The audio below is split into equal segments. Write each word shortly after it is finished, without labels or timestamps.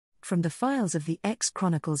From the files of the X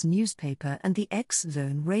Chronicles newspaper and the X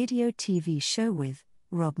Zone radio TV show with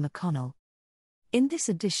Rob McConnell. In this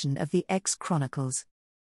edition of the X Chronicles,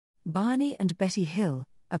 Barney and Betty Hill,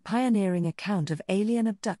 a pioneering account of alien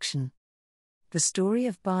abduction. The story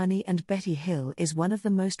of Barney and Betty Hill is one of the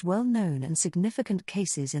most well-known and significant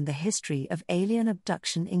cases in the history of alien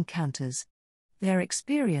abduction encounters. Their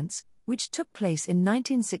experience, which took place in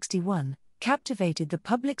 1961, captivated the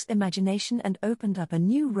public's imagination and opened up a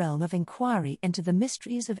new realm of inquiry into the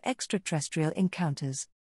mysteries of extraterrestrial encounters.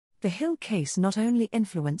 The Hill case not only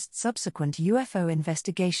influenced subsequent UFO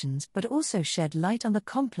investigations but also shed light on the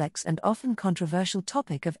complex and often controversial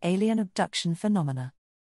topic of alien abduction phenomena.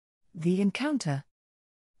 The encounter.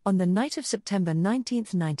 On the night of September 19,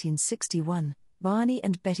 1961, Barney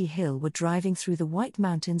and Betty Hill were driving through the White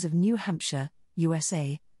Mountains of New Hampshire,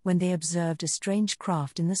 USA, when they observed a strange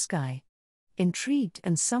craft in the sky. Intrigued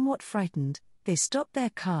and somewhat frightened, they stopped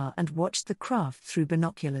their car and watched the craft through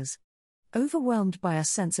binoculars. Overwhelmed by a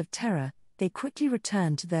sense of terror, they quickly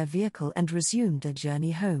returned to their vehicle and resumed their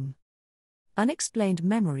journey home. Unexplained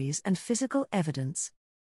memories and physical evidence.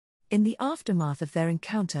 In the aftermath of their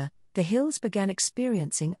encounter, the Hills began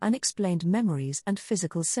experiencing unexplained memories and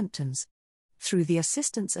physical symptoms. Through the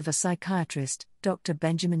assistance of a psychiatrist, Dr.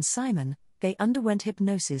 Benjamin Simon, they underwent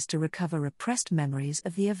hypnosis to recover repressed memories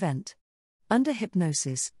of the event. Under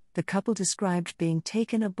hypnosis, the couple described being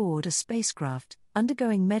taken aboard a spacecraft,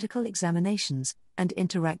 undergoing medical examinations, and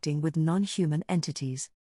interacting with non-human entities.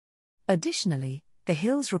 Additionally, the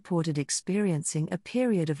Hills reported experiencing a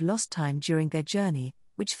period of lost time during their journey,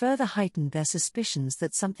 which further heightened their suspicions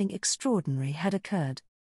that something extraordinary had occurred.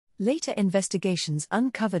 Later investigations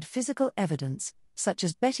uncovered physical evidence, such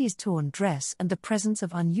as Betty's torn dress and the presence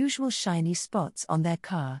of unusual shiny spots on their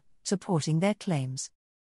car, supporting their claims.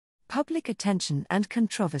 Public attention and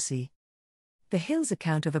controversy. The Hills'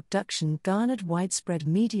 account of abduction garnered widespread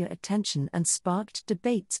media attention and sparked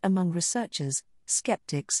debates among researchers,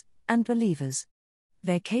 skeptics, and believers.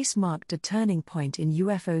 Their case marked a turning point in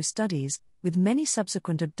UFO studies, with many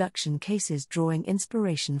subsequent abduction cases drawing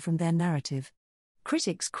inspiration from their narrative.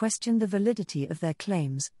 Critics questioned the validity of their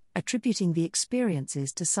claims, attributing the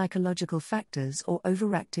experiences to psychological factors or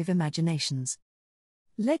overactive imaginations.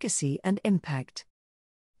 Legacy and impact.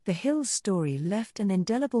 The Hills' story left an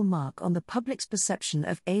indelible mark on the public's perception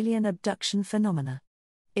of alien abduction phenomena.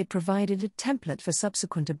 It provided a template for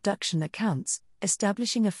subsequent abduction accounts,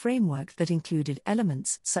 establishing a framework that included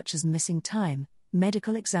elements such as missing time,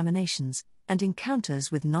 medical examinations, and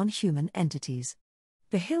encounters with non-human entities.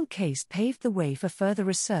 The Hill case paved the way for further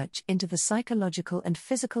research into the psychological and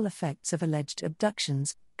physical effects of alleged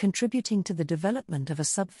abductions, contributing to the development of a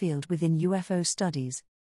subfield within UFO studies.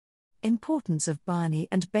 Importance of Barney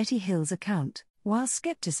and Betty Hill's account. While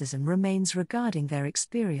skepticism remains regarding their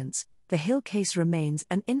experience, the Hill case remains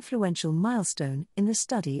an influential milestone in the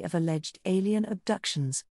study of alleged alien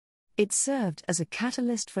abductions. It served as a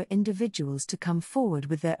catalyst for individuals to come forward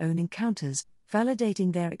with their own encounters,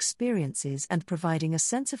 validating their experiences and providing a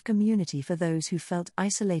sense of community for those who felt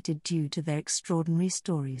isolated due to their extraordinary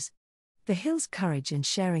stories. The Hills' courage in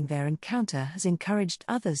sharing their encounter has encouraged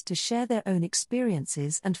others to share their own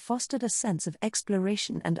experiences and fostered a sense of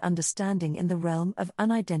exploration and understanding in the realm of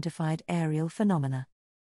unidentified aerial phenomena.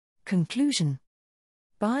 Conclusion.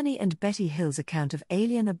 Barney and Betty Hill's account of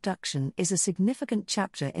alien abduction is a significant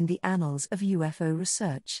chapter in the annals of UFO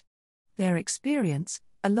research. Their experience,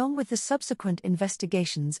 along with the subsequent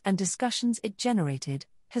investigations and discussions it generated,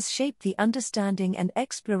 has shaped the understanding and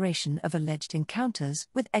exploration of alleged encounters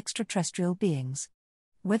with extraterrestrial beings.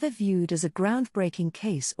 Whether viewed as a groundbreaking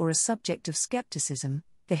case or a subject of skepticism,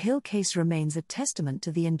 the Hill case remains a testament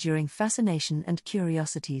to the enduring fascination and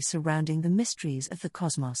curiosity surrounding the mysteries of the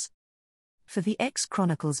cosmos. For the X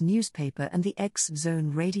Chronicles newspaper and the X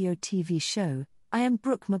Zone radio TV show, I am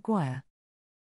Brooke McGuire.